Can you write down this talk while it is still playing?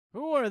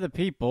Who are the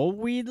people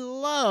we'd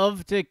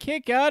love to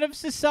kick out of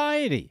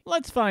society?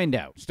 Let's find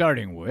out.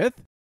 Starting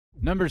with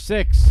number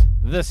 6,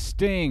 the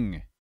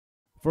Sting.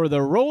 For the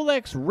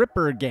Rolex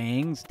Ripper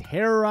gangs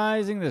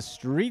terrorizing the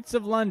streets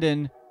of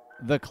London,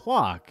 the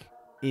clock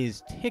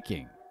is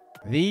ticking.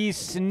 These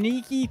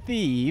sneaky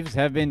thieves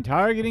have been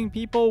targeting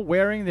people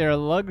wearing their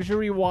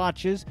luxury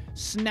watches,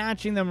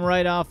 snatching them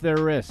right off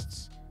their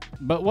wrists.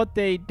 But what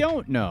they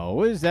don't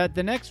know is that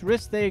the next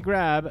wrist they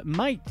grab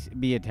might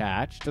be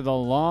attached to the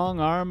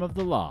long arm of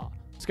the law.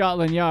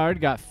 Scotland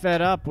Yard got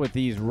fed up with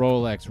these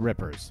Rolex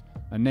Rippers,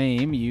 a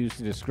name used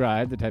to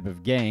describe the type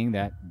of gang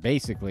that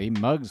basically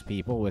mugs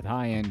people with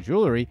high-end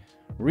jewelry,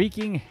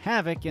 wreaking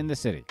havoc in the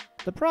city.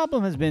 The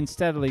problem has been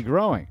steadily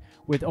growing,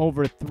 with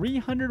over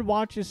 300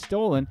 watches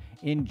stolen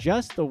in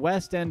just the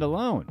West End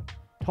alone,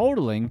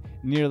 totaling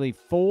nearly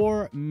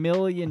 £4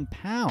 million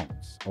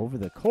over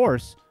the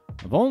course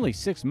of only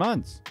 6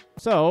 months.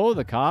 So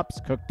the cops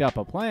cooked up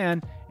a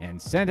plan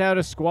and sent out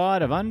a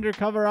squad of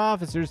undercover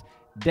officers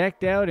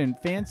decked out in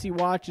fancy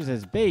watches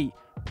as bait,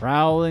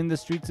 prowling the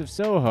streets of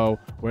Soho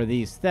where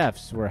these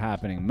thefts were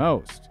happening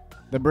most.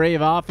 The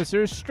brave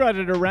officers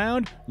strutted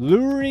around,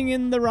 luring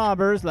in the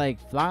robbers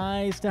like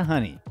flies to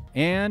honey.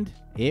 And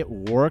it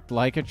worked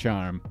like a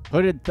charm.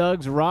 Hooded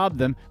thugs robbed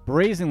them,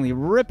 brazenly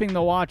ripping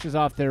the watches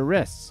off their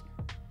wrists.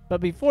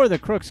 But before the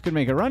crooks could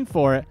make a run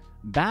for it,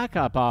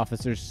 backup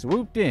officers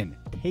swooped in,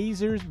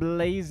 tasers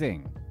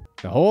blazing.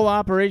 The whole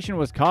operation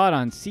was caught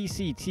on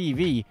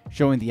CCTV,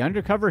 showing the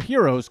undercover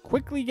heroes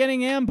quickly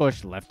getting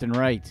ambushed left and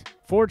right.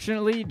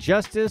 Fortunately,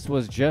 justice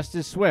was just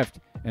as swift,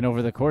 and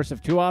over the course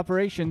of 2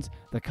 operations,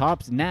 the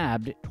cops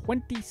nabbed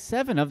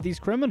 27 of these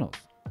criminals.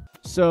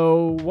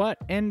 So what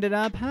ended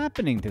up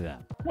happening to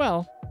them?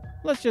 Well,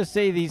 let's just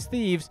say these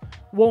thieves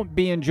won't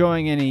be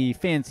enjoying any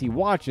fancy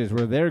watches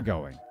where they're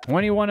going.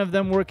 21 of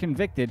them were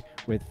convicted,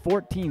 with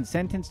 14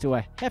 sentenced to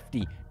a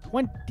hefty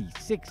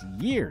 26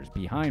 years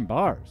behind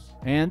bars.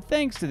 And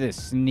thanks to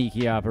this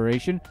sneaky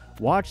operation,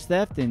 watch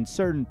theft in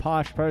certain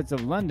posh parts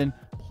of London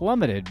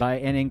plummeted by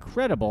an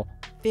incredible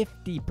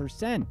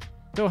 50%.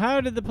 So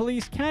how did the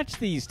police catch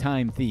these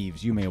time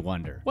thieves, you may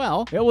wonder?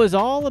 Well, it was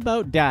all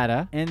about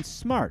data and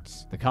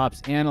smarts. The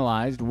cops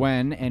analyzed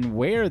when and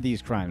where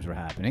these crimes were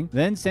happening,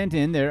 then sent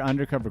in their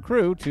undercover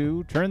crew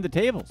to turn the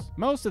tables.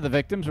 Most of the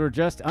victims were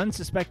just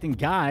unsuspecting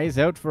guys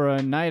out for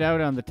a night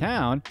out on the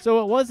town,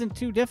 so it wasn't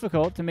too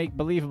difficult to make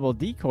believable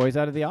decoys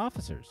out of the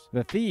officers.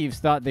 The thieves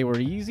thought they were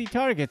easy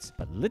targets,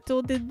 but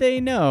little did they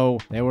know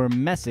they were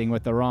messing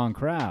with the wrong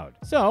crowd.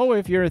 So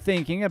if you're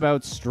thinking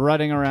about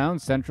strutting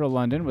around central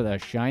London with a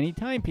shiny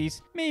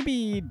timepiece,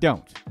 maybe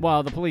don't.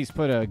 While the police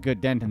put a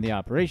good dent in the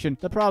operation,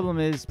 the problem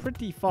is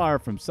pretty far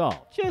from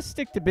solved. Just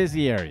stick to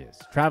busy areas,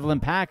 travel in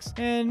packs,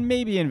 and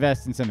maybe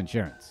invest in some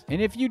insurance.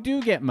 And if you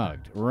do get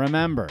mugged,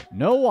 remember,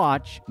 no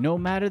watch, no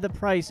matter the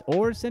price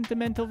or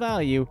sentimental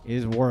value,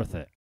 is worth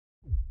it.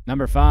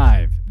 Number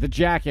 5, the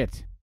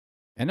jacket.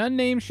 An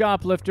unnamed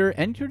shoplifter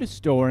entered a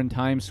store in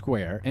Times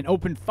Square and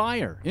opened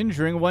fire,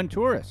 injuring one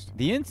tourist.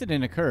 The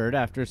incident occurred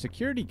after a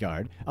security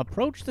guard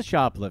approached the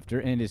shoplifter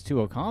and his 2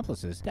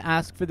 accomplices to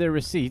ask for their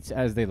receipts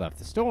as they left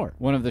the store.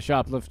 One of the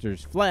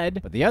shoplifters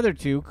fled, but the other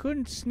 2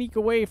 couldn't sneak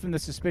away from the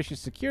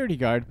suspicious security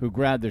guard, who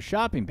grabbed their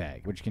shopping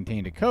bag, which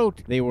contained a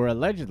coat they were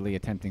allegedly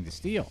attempting to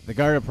steal. The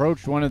guard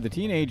approached one of the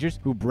teenagers,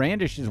 who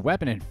brandished his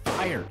weapon and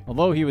fired.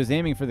 Although he was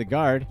aiming for the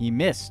guard, he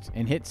missed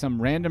and hit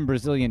some random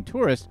Brazilian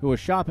tourist who was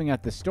shopping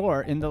at the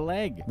store in the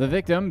leg. The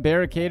victim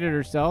barricaded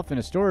herself in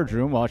a storage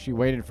room while she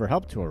waited for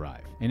help to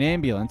arrive. An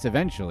ambulance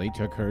eventually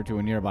took her to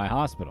a nearby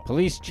hospital.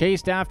 Police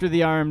chased after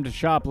the armed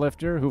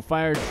shoplifter, who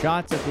fired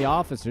shots at the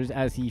officers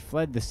as he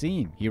fled the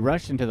scene. He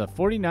rushed into the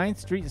 49th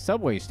Street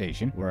subway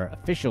station, where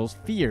officials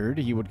feared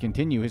he would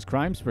continue his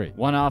crime spree.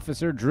 One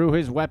officer drew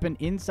his weapon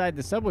inside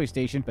the subway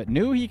station, but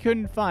knew he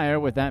couldn't fire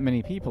with that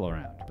many people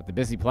around. But the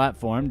busy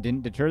platform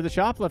didn't deter the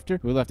shoplifter,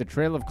 who left a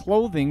trail of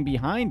clothing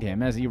behind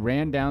him as he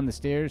ran down the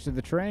stairs to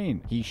the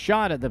train. He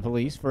shot at the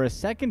police for a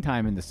second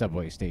time in the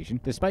subway station,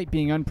 despite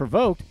being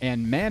unprovoked,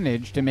 and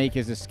managed to make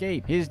his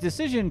escape. His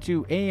decision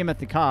to aim at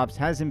the cops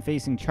has him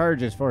facing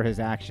charges for his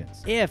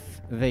actions,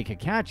 if they could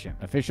catch him.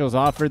 Officials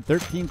offered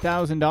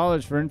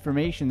 $13,000 for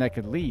information that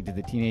could lead to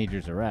the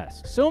teenager's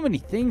arrest. So many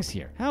things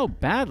here. How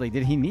badly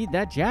did he need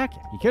that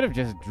jacket? He could have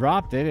just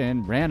dropped it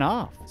and ran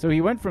off. So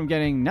he went from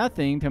getting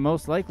nothing to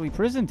most likely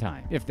prison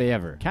time, if they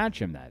ever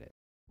catch him, that is.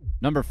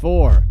 Number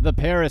 4, the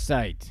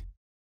parasite.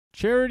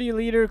 Charity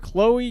leader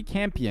Chloe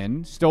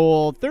Campion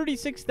stole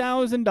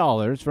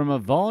 $36,000 from a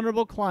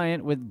vulnerable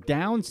client with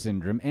Down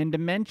syndrome and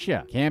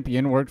dementia.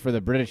 Campion worked for the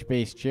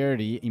British-based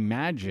charity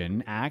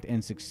Imagine, Act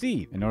and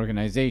Succeed, an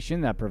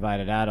organization that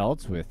provided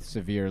adults with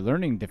severe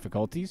learning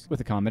difficulties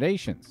with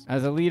accommodations.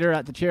 As a leader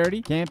at the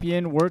charity,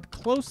 Campion worked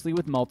closely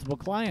with multiple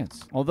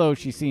clients. Although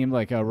she seemed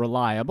like a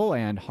reliable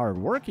and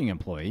hard-working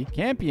employee,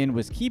 Campion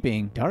was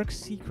keeping dark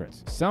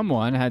secrets.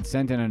 Someone had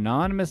sent an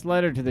anonymous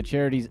letter to the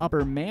charity's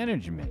upper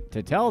management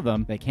to tell tell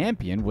them that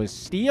Campion was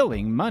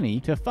stealing money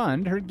to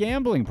fund her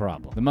gambling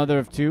problem. The mother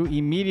of two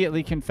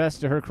immediately confessed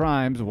to her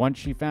crimes once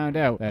she found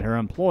out that her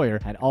employer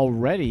had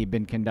already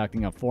been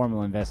conducting a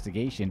formal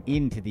investigation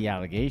into the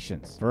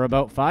allegations. For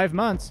about 5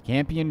 months,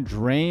 Campion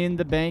drained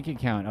the bank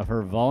account of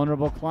her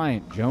vulnerable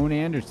client, Joan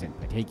Anderson,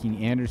 by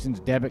taking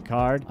Anderson's debit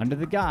card under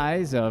the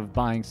guise of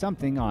buying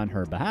something on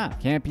her behalf.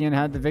 Campion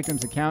had the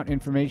victim's account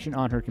information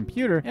on her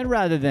computer, and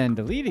rather than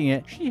deleting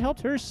it, she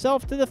helped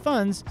herself to the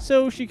funds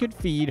so she could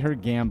feed her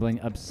gambling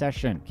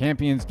obsession.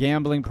 Campion's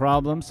gambling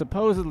problem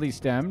supposedly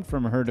stemmed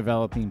from her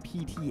developing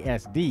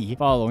PTSD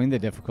following the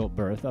difficult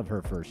birth of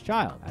her first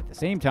child. At the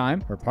same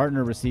time, her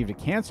partner received a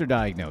cancer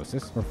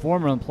diagnosis, her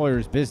former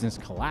employer's business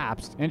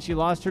collapsed, and she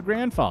lost her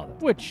grandfather,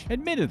 which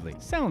admittedly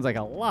sounds like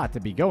a lot to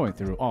be going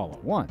through all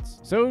at once.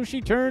 So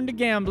she turned to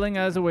gambling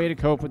as a way to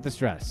cope with the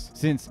stress,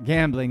 since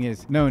gambling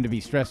is known to be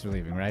stress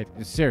relieving, right?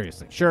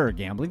 Seriously, sure,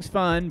 gambling's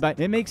fun, but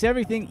it makes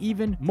everything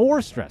even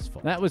more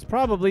stressful. That was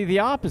probably the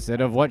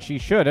opposite of what she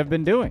should have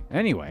been doing.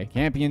 Anyway,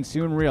 Campion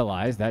soon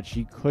realized that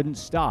she couldn't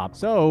stop,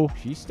 so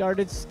she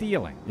started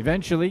stealing.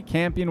 Eventually,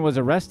 Campion was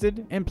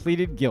arrested and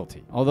pleaded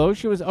guilty. Although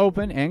she was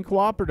open and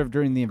cooperative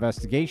during the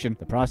investigation,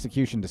 the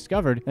prosecution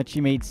discovered that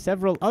she made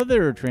several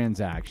other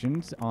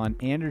transactions on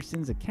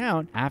Anderson's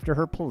account after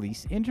her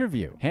police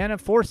interview. Hannah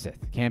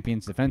Forsyth,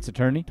 Campion's defense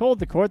attorney, told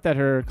the court that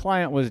her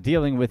client was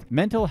dealing with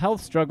mental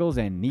health struggles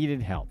and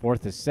needed help.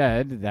 Forsyth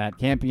said that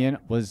Campion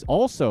was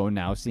also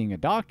now seeing a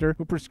doctor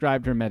who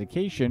prescribed her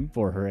medication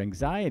for her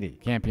anxiety.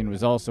 Campion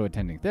was also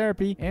attending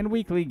therapy and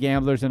weekly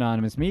Gamblers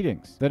Anonymous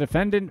meetings. The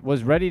defendant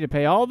was ready to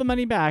pay all the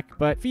money back,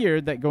 but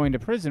feared that going to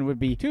prison would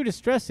be too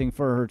distressing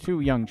for her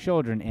 2 young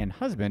children and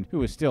husband, who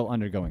was still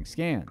undergoing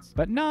scans.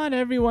 But not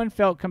everyone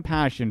felt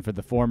compassion for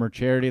the former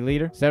charity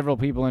leader. Several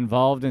people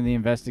involved in the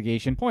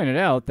investigation pointed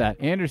out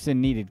that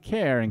Anderson needed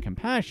care and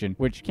compassion,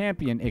 which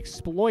Campion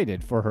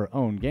exploited for her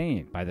own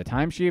gain. By the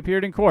time she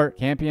appeared in court,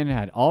 Campion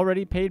had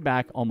already paid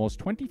back almost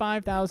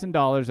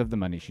 $25,000 of the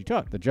money she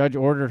took. The judge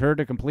ordered her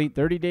to complete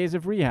 30 days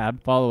of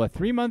rehab, follow a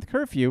 3-month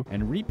curfew,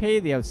 and repay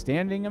the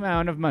outstanding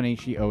amount of money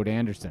she owed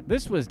Anderson.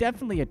 This was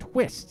definitely a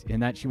twist in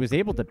that she was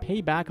able to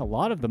pay back a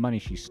lot of the money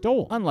she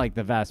stole, unlike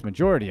the vast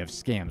majority of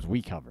scams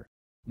we cover.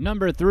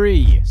 Number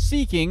 3.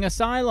 Seeking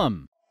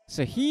asylum.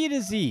 Saheed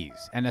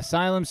Aziz, an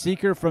asylum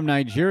seeker from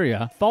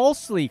Nigeria,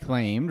 falsely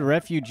claimed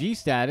refugee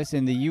status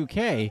in the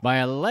UK by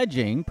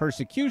alleging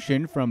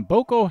persecution from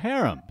Boko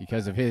Haram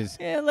because of his,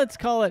 let's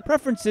call it,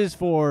 preferences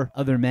for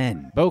other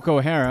men.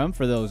 Boko Haram,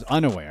 for those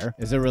unaware,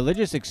 is a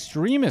religious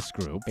extremist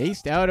group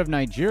based out of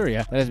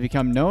Nigeria that has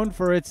become known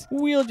for its,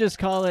 we'll just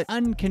call it,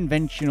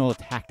 unconventional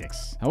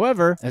tactics.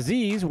 However,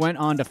 Aziz went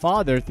on to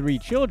father 3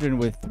 children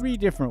with 3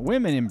 different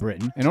women in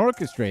Britain and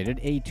orchestrated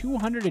a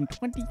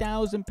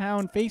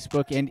 £220,000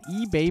 Facebook and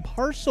eBay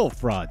parcel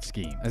fraud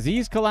scheme.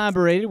 Aziz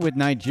collaborated with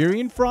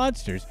Nigerian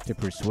fraudsters to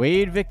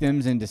persuade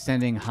victims into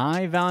sending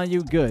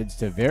high-value goods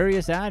to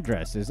various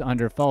addresses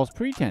under false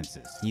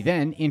pretenses. He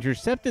then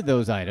intercepted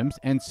those items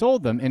and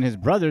sold them in his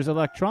brother's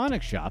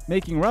electronics shop,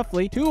 making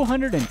roughly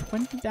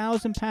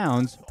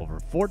 £220,000 over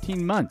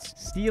 14 months,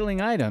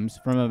 stealing items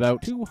from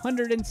about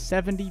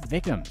 270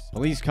 victims.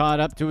 Police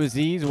caught up to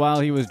Aziz while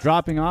he was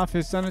dropping off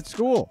his son at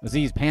school.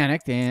 Aziz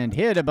panicked and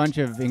hid a bunch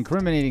of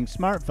incriminating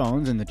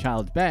smartphones in the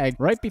child's bag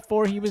right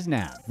before he was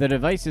nabbed. The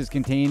devices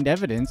contained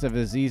evidence of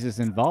Aziz's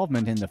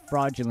involvement in the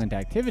fraudulent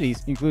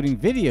activities, including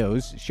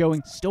videos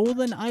showing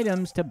stolen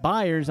items to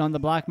buyers on the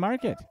black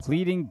market.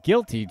 Pleading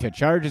guilty to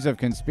charges of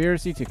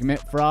conspiracy to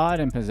commit fraud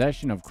and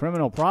possession of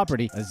criminal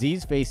property,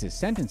 Aziz faces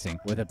sentencing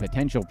with a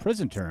potential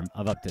prison term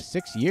of up to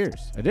 6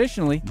 years.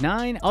 Additionally,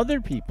 9 other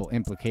people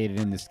implicated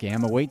in the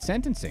scam await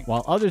sentencing,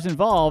 while others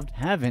involved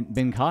haven't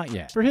been caught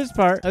yet. For his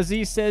part,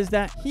 Aziz says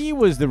that he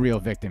was the real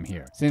victim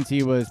here, since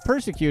he was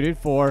persecuted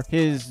for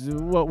his,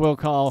 what we'll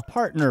call,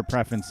 partner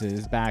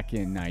preferences back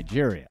in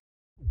Nigeria.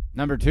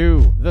 Number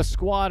 2. The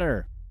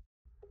Squatter.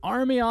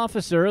 Army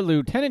officer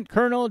Lieutenant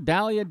Colonel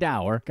Dahlia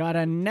Dower got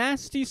a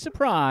nasty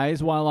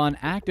surprise while on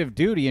active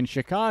duty in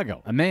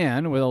Chicago. A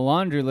man with a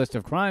laundry list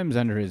of crimes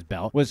under his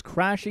belt was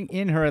crashing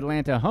in her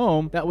Atlanta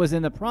home that was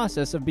in the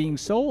process of being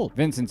sold.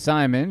 Vincent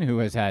Simon, who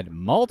has had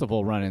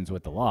multiple run-ins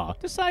with the law,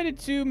 decided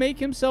to make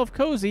himself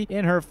cozy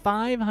in her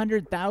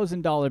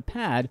 $500,000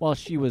 pad while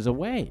she was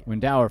away. When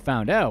Dower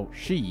found out,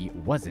 she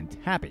wasn't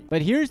happy.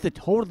 But here's the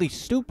totally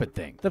stupid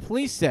thing. The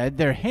police said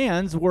their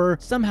hands were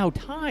somehow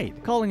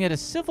tied, calling it a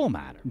civil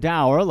matter.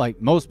 Dower,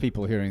 like most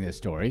people hearing this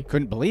story,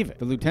 couldn't believe it.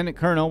 The lieutenant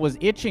colonel was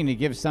itching to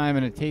give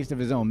Simon a taste of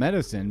his own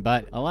medicine,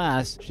 but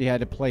alas, she had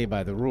to play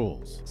by the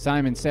rules.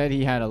 Simon said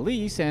he had a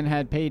lease and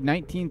had paid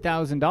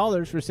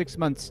 $19,000 for 6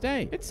 months'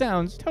 stay. It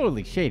sounds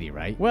totally shady,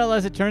 right? Well,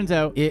 as it turns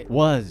out, it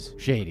was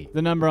shady.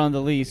 The number on the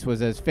lease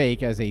was as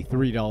fake as a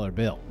 $3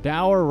 bill.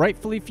 Dower,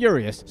 rightfully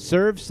furious,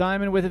 served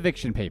Simon with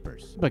eviction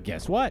papers. But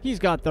guess what? He's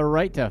got the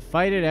right to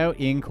fight it out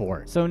in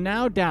court. So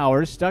now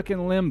Dower's stuck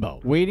in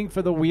limbo, waiting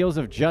for the wheels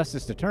of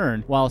justice to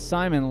turn, while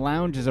Simon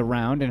lounges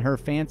around in her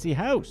fancy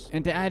house.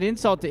 And to add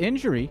insult to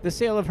injury, the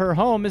sale of her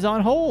home is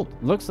on hold.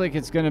 Looks like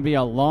it's going to be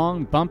a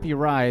long, bumpy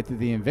ride through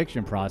the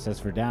eviction process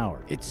for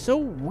Dower. It's so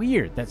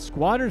weird that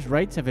squatters'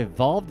 rights have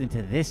evolved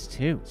into this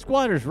too.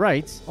 Squatters'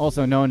 rights,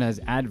 also known as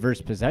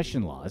adverse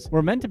possession laws,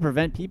 were meant to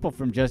prevent people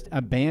from just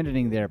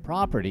abandoning their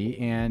property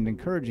and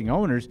encouraging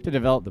owners to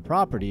develop the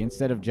property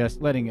instead of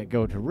just letting it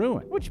go to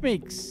ruin. Which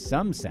makes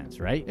some sense,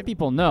 right? If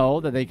people know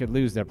that they could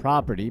lose their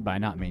property by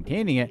not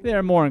maintaining it,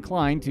 they're more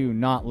inclined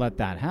to not let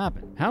that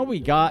happen. How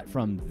we got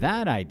from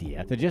that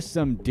idea to just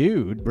some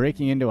dude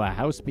breaking into a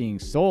house being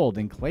sold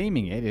and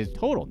claiming it is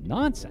total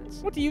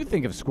nonsense. What do you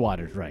think of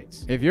squatters'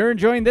 rights? If you're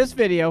enjoying this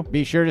video,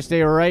 be sure to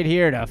stay right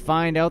here to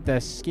find out the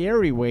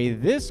scary way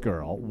this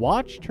girl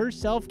watched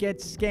herself get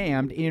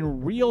scammed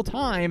in real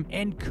time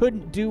and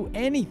couldn't do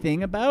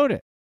anything about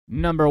it.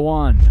 Number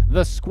 1.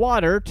 The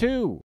Squatter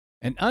 2.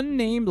 An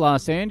unnamed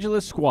Los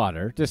Angeles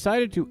squatter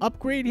decided to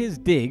upgrade his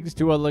digs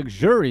to a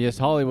luxurious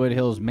Hollywood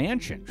Hills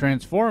mansion,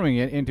 transforming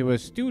it into a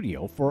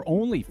studio for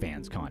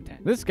OnlyFans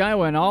content. This guy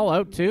went all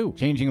out too,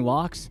 changing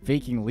locks,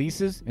 faking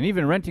leases, and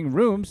even renting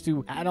rooms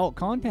to adult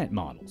content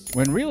models.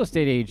 When real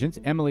estate agents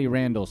Emily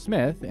Randall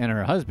Smith and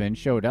her husband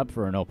showed up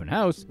for an open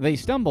house, they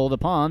stumbled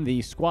upon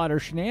the squatter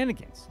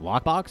shenanigans.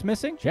 Lockbox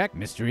missing? Check.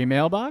 Mystery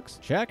mailbox?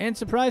 Check. And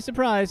surprise,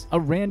 surprise, a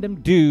random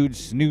dude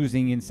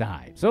snoozing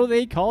inside. So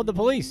they called the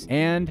police,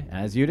 and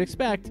as you'd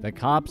expect, the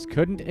cops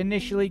couldn't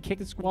initially kick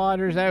the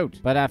squatters out.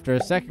 But after a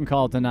second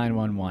call to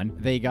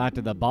 911, they got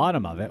to the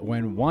bottom of it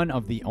when one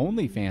of the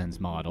OnlyFans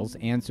models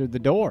answered the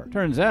door.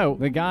 Turns out,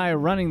 the guy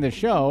running the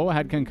show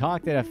had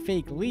concocted a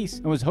fake lease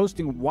and was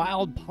hosting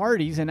wild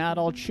parties and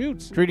adult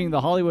shoots, treating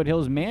the Hollywood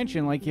Hills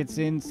mansion like it's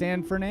in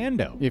San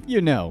Fernando. If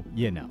you know,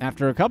 you know.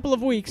 After a couple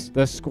of weeks,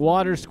 the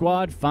squatter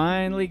squad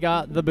finally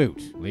got the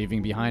boot,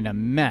 leaving behind a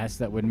mess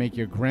that would make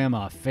your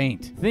grandma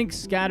faint. Think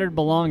scattered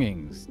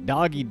belongings,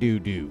 doggy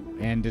doo-doo,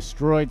 and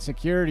destroyed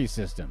security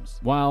systems.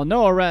 While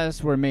no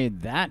arrests were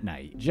made that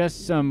night,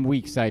 just some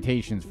weak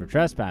citations for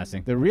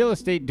trespassing, the real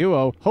estate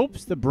duo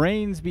hopes the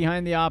brains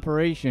behind the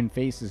operation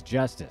faces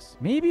justice.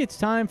 Maybe it's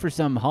time for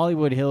some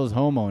Hollywood Hills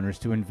homeowners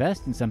to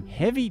invest in some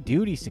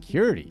heavy-duty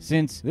security,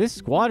 since this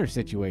squatter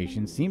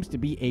situation seems to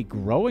be a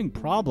growing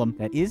problem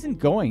that isn't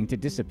going to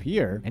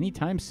disappear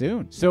anytime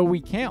soon. So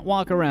we can't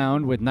walk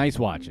around with nice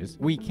watches,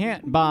 we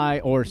can't buy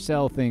or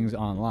sell things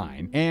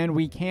online, and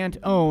we can't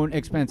own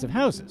expensive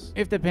houses.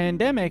 If the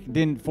pandemic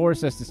didn't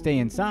force us to stay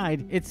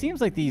inside, it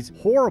seems like these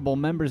horrible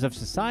members of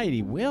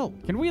society will.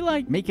 Can we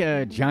make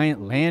a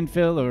giant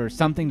landfill or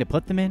something to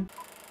put them in?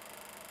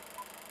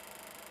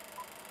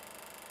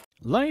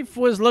 Life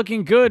was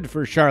looking good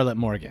for Charlotte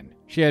Morgan.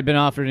 She had been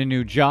offered a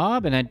new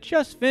job and had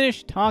just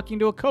finished talking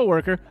to a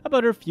coworker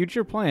about her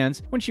future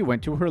plans when she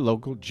went to her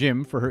local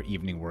gym for her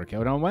evening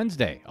workout on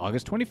Wednesday,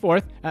 August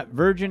 24th at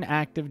Virgin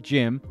Active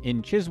Gym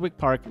in Chiswick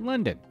Park,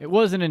 London. It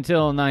wasn't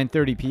until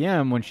 9:30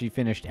 p.m. when she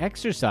finished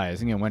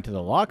exercising and went to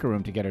the locker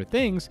room to get her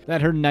things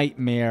that her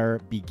nightmare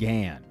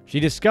began. She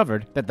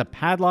discovered that the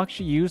padlock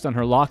she used on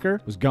her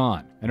locker was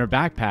gone and her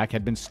backpack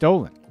had been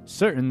stolen.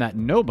 Certain that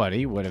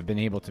nobody would have been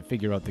able to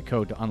figure out the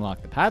code to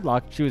unlock the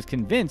padlock, she was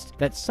convinced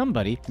that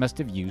somebody must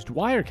have used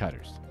wire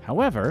cutters.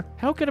 However,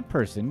 how could a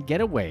person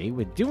get away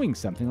with doing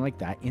something like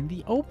that in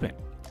the open?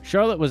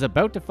 Charlotte was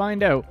about to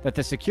find out that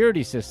the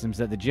security systems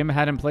that the gym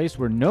had in place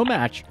were no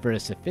match for a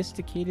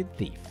sophisticated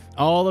thief.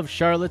 All of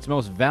Charlotte's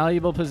most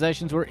valuable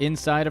possessions were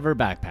inside of her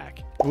backpack.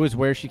 It was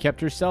where she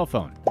kept her cell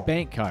phone,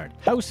 bank card,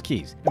 house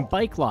keys, and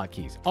bike lock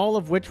keys, all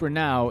of which were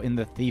now in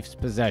the thief's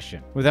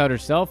possession. Without her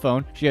cell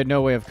phone, she had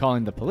no way of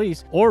calling the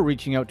police or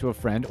reaching out to a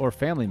friend or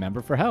family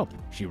member for help.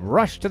 She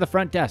rushed to the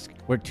front desk,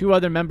 where 2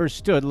 other members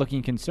stood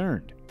looking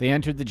concerned. They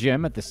entered the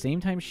gym at the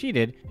same time she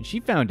did, and she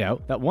found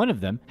out that one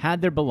of them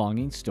had their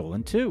belongings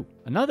stolen too.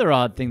 Another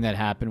odd thing that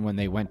happened when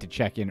they went to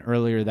check in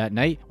earlier that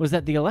night was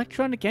that the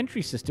electronic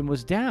entry system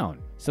was down,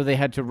 so they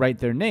had to write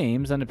their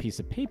names on a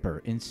piece of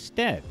paper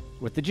instead.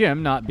 With the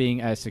gym not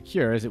being as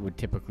secure as it would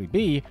typically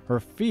be, her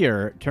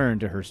fear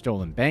turned to her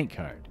stolen bank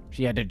card.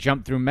 She had to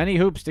jump through many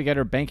hoops to get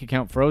her bank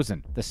account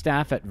frozen. The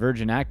staff at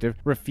Virgin Active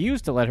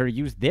refused to let her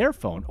use their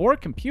phone or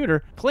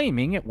computer,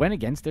 claiming it went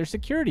against their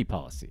security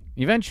policy.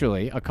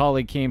 Eventually, a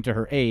colleague came to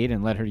her aid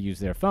and let her use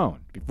their phone.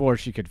 Before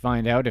she could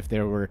find out if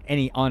there were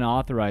any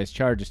unauthorized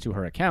charges to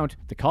her account,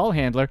 the call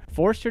handler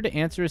forced her to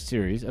answer a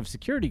series of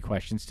security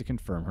questions to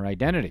confirm her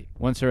identity.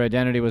 Once her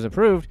identity was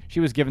approved, she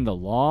was given the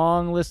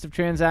long list of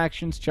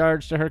transactions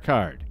charged to her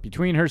card.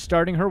 Between her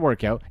starting her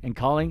workout and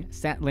calling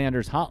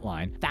Statlander's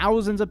hotline,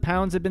 thousands of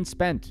pounds had been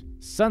spent.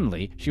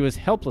 Suddenly, she was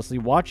helplessly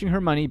watching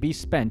her money be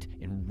spent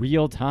in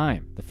real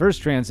time. The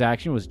first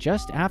transaction was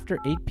just after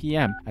 8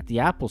 p.m. at the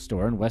Apple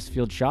Store in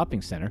Westfield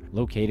Shopping Centre,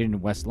 located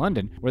in West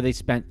London, where they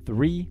spent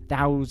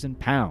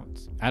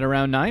 £3,000. At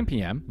around 9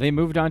 p.m., they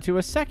moved on to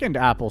a second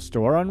Apple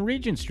Store on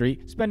Regent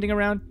Street, spending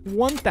around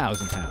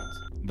 £1,000.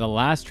 The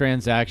last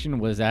transaction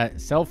was at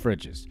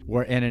Selfridges,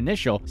 where an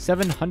initial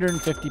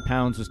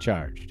 £750 was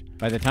charged.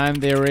 By the time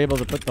they were able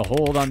to put the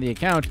hold on the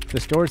account, the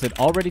stores had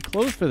already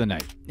closed for the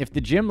night. If the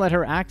gym let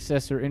her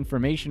access her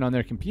information on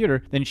their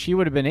computer, then she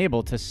would have been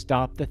able to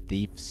stop the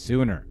thief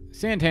sooner.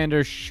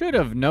 Santander should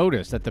have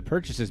noticed that the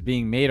purchases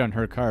being made on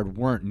her card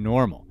weren't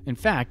normal. In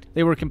fact,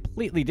 they were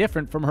completely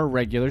different from her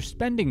regular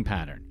spending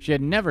pattern. She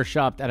had never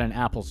shopped at an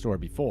Apple store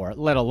before,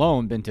 let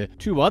alone been to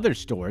 2 other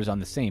stores on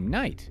the same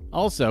night.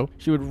 Also,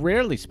 she would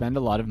rarely spend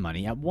a lot of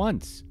money at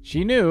once.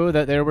 She knew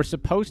that there were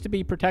supposed to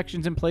be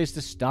protections in place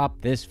to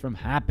stop this from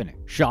happening.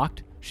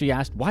 Shocked, she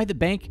asked why the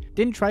bank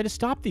didn't try to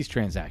stop these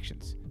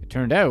transactions.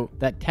 Turned out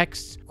that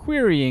texts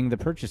querying the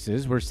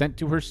purchases were sent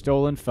to her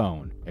stolen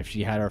phone. If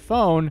she had her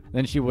phone,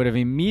 then she would have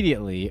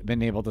immediately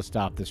been able to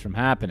stop this from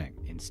happening.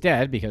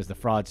 Instead, because the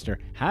fraudster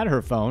had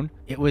her phone,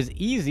 it was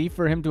easy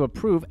for him to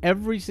approve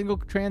every single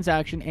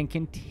transaction and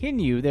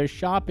continue their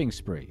shopping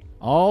spree.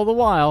 All the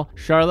while,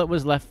 Charlotte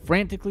was left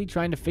frantically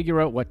trying to figure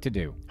out what to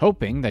do.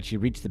 Hoping that she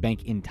reached the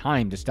bank in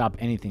time to stop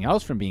anything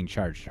else from being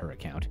charged to her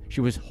account,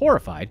 she was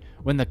horrified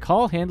when the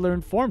call handler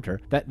informed her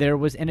that there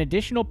was an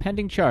additional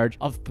pending charge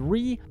of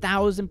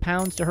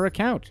 £3,000 to her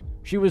account.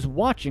 She was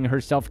watching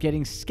herself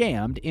getting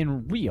scammed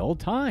in real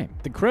time.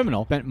 The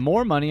criminal spent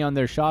more money on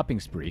their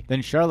shopping spree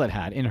than Charlotte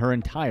had in her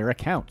entire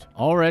account.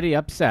 Already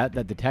upset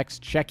that the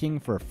text checking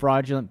for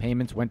fraudulent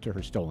payments went to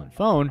her stolen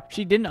phone,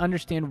 she didn't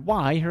understand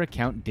why her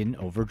account didn't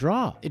overdraw.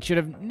 It should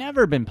have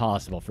never been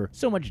possible for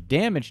so much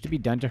damage to be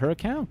done to her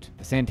account.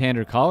 The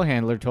Santander call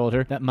handler told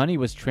her that money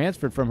was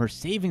transferred from her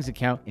savings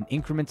account in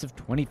increments of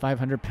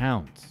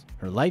 £2,500.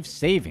 Her life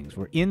savings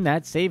were in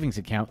that savings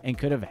account and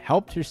could have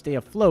helped her stay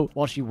afloat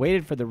while she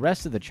waited for the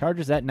rest of the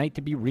charges that night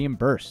to be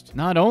reimbursed.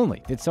 Not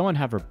only did someone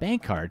have her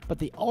bank card, but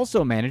they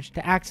also managed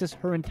to access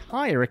her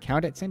entire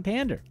account at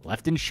Santander.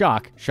 Left in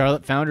shock,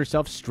 Charlotte found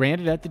herself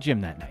stranded at the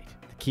gym that night.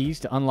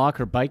 Keys to unlock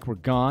her bike were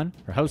gone,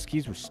 her house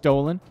keys were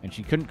stolen, and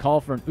she couldn't call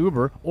for an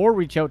Uber or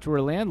reach out to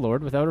her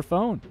landlord without her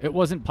phone. It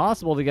wasn't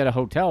possible to get a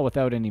hotel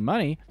without any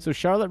money, so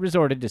Charlotte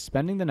resorted to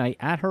spending the night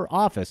at her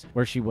office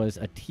where she was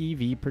a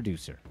TV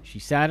producer. She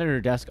sat at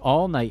her desk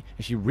all night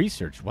as she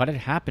researched what had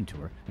happened to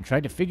her and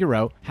tried to figure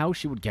out how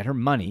she would get her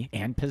money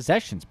and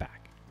possessions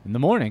back. In the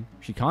morning,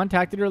 she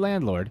contacted her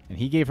landlord and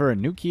he gave her a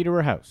new key to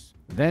her house.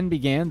 Then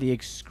began the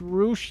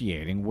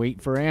excruciating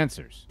wait for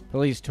answers.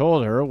 Police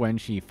told her when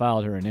she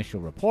filed her initial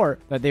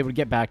report that they would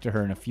get back to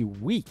her in a few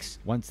weeks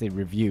once they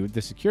reviewed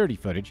the security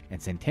footage,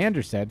 and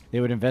Santander said they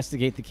would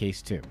investigate the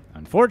case too.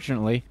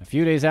 Unfortunately, a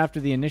few days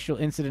after the initial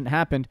incident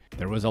happened,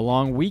 there was a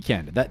long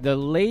weekend that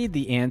delayed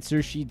the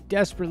answers she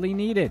desperately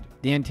needed.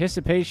 The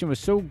anticipation was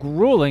so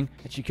grueling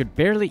that she could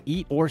barely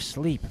eat or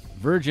sleep.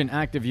 Virgin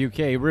Active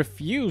UK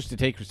refused to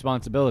take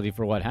responsibility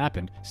for what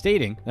happened,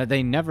 stating that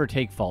they never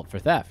take fault for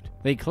theft.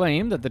 They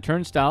claimed that the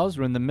turnstiles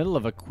were in the middle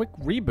of a quick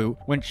reboot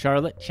when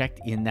Charlotte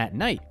checked in that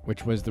night,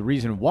 which was the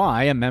reason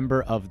why a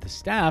member of the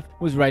staff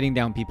was writing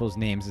down people's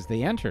names as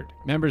they entered.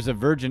 Members of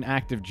Virgin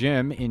Active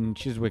Gym in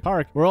Chiswick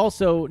Park were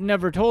also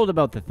never told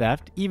about the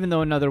theft, even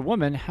though another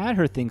woman had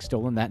her things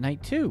stolen that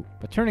night too.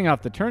 But turning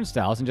off the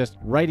turnstiles and just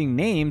writing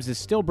names is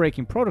still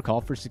breaking protocol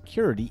for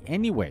security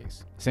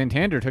anyways.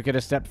 Santander took it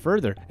a step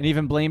further and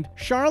even blamed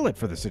Charlotte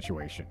for the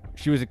situation.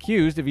 She was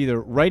accused of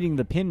either writing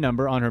the PIN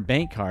number on her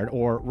bank card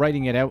or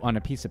writing it out on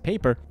a piece of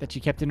paper that she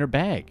kept in her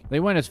bag. They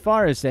went as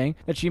far as saying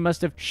that she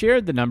must have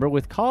shared the number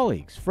with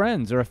colleagues,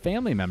 friends, or a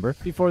family member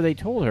before they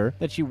told her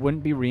that she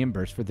wouldn't be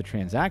reimbursed for the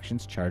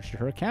transactions charged to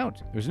her account.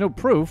 There was no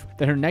proof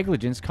that her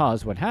negligence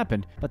caused what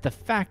happened, but the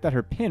fact that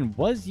her PIN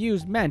was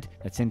used meant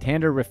that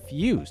Santander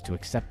refused to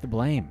accept the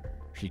blame.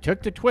 She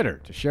took to Twitter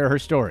to share her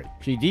story.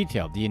 She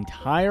detailed the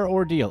entire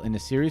ordeal in a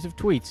series of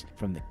tweets,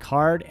 from the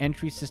card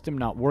entry system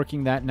not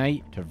working that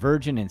night to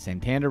Virgin and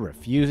Santander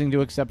refusing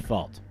to accept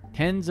fault.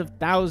 Tens of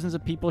thousands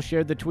of people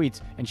shared the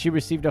tweets, and she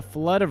received a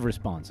flood of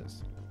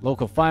responses.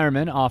 Local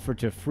firemen offered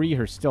to free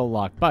her still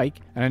locked bike,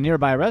 and a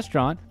nearby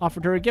restaurant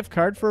offered her a gift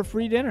card for a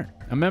free dinner.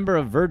 A member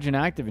of Virgin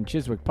Active in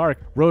Chiswick Park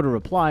wrote a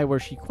reply where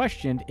she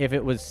questioned if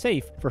it was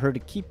safe for her to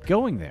keep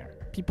going there.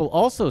 People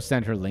also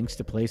sent her links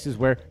to places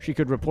where she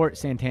could report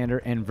Santander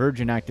and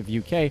Virgin Active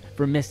UK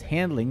for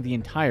mishandling the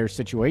entire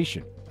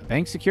situation. A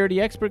bank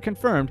security expert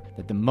confirmed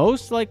that the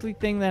most likely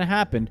thing that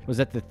happened was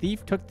that the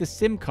thief took the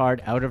SIM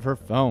card out of her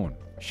phone.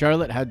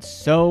 Charlotte had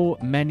so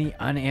many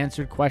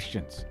unanswered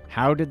questions.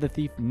 How did the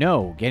thief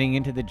know getting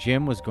into the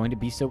gym was going to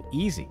be so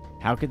easy?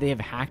 How could they have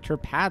hacked her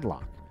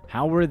padlock?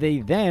 How were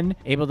they then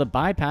able to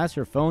bypass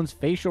her phone's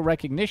facial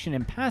recognition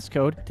and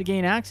passcode to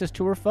gain access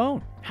to her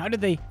phone? How did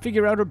they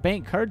figure out her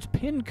bank card's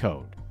PIN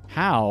code?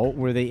 How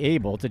were they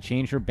able to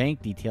change her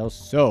bank details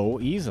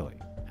so easily?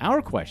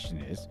 Our question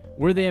is,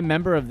 were they a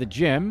member of the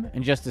gym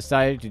and just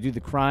decided to do the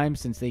crime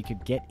since they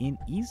could get in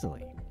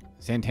easily?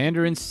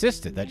 Santander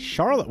insisted that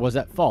Charlotte was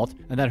at fault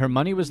and that her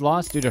money was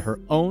lost due to her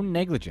own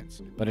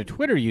negligence, but a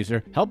Twitter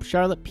user helped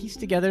Charlotte piece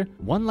together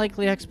one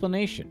likely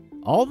explanation.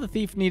 All the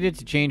thief needed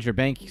to change her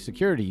bank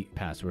security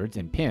passwords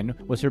and PIN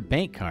was her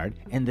bank card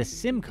and the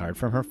SIM card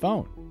from her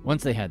phone.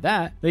 Once they had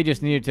that, they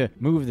just needed to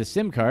move the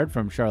SIM card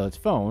from Charlotte's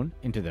phone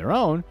into their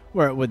own,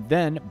 where it would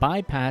then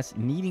bypass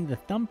needing the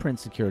thumbprint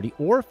security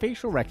or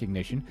facial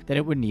recognition that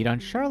it would need on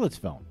Charlotte's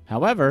phone.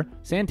 However,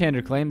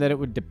 Santander claimed that it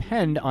would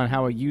depend on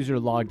how a user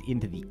logged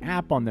into the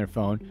app on their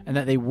phone and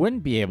that they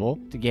wouldn't be able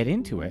to get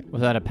into it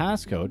without a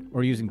passcode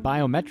or using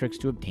biometrics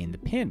to obtain the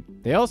PIN.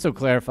 They also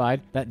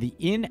clarified that the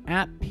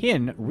in-app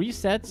PIN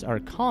resets are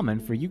common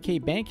for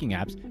UK banking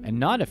apps and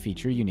not a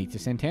feature unique to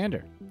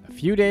Santander. A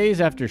few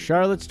days after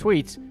Charlotte's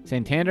tweets,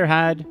 Santander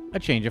had a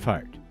change of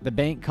heart. The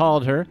bank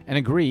called her and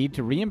agreed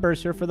to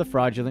reimburse her for the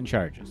fraudulent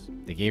charges.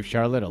 They gave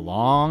Charlotte a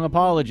long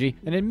apology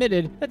and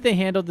admitted that they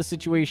handled the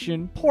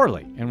situation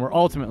poorly and were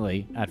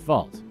ultimately at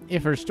fault.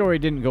 If her story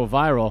didn't go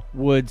viral,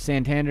 would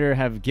Santander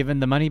have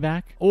given the money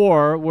back?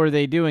 Or were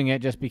they doing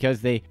it just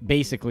because they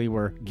basically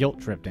were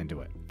guilt-tripped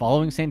into it?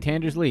 Following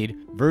Santander's lead,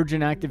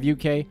 Virgin Active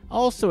UK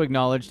also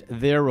acknowledged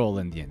their role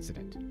in the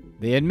incident.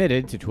 They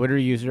admitted to Twitter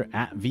user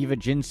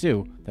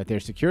 @VivaJinsu that their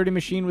security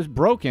machine was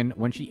broken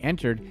when she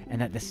entered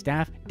and that the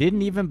staff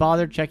didn't even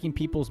bother checking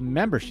people's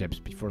memberships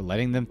before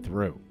letting them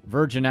through.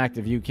 Virgin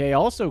Active UK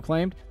also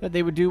claimed that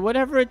they would do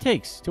whatever it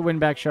takes to win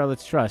back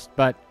Charlotte's trust,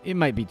 but it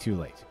might be too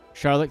late.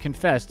 Charlotte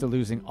confessed to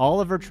losing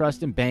all of her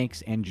trust in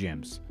banks and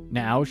gyms.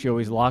 Now, she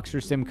always locks her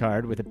SIM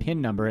card with a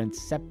PIN number and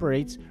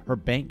separates her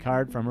bank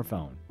card from her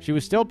phone. She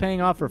was still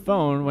paying off her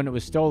phone when it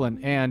was stolen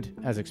and,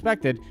 as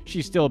expected,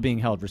 she's still being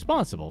held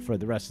responsible for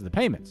the rest of the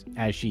payments,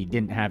 as she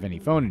didn't have any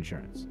phone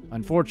insurance.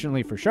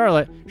 Unfortunately for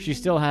Charlotte, she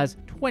still has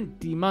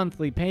 20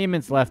 monthly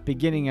payments left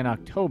beginning in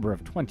October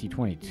of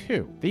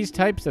 2022. These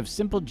types of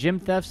simple gym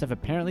thefts have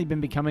apparently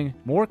been becoming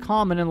more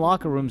common in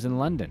locker rooms in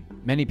London.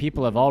 Many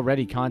people have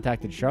already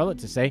contacted Charlotte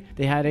to say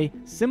they had a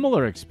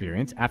similar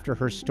experience after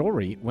her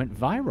story went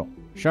viral.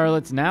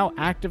 Charlotte's now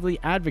actively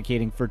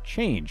advocating for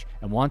change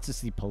and wants to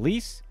see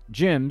police,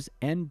 gyms,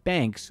 and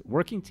banks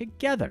working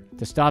together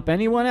to stop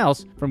anyone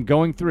else from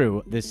going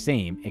through the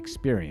same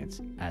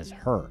experience as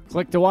her.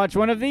 Click to watch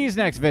one of these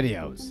next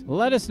videos.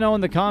 Let us know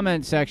in the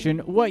comment section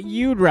what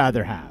you'd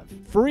rather have.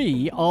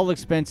 Free, all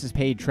expenses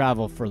paid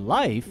travel for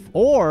life,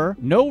 or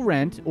no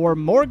rent or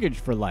mortgage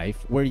for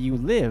life where you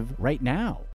live right now.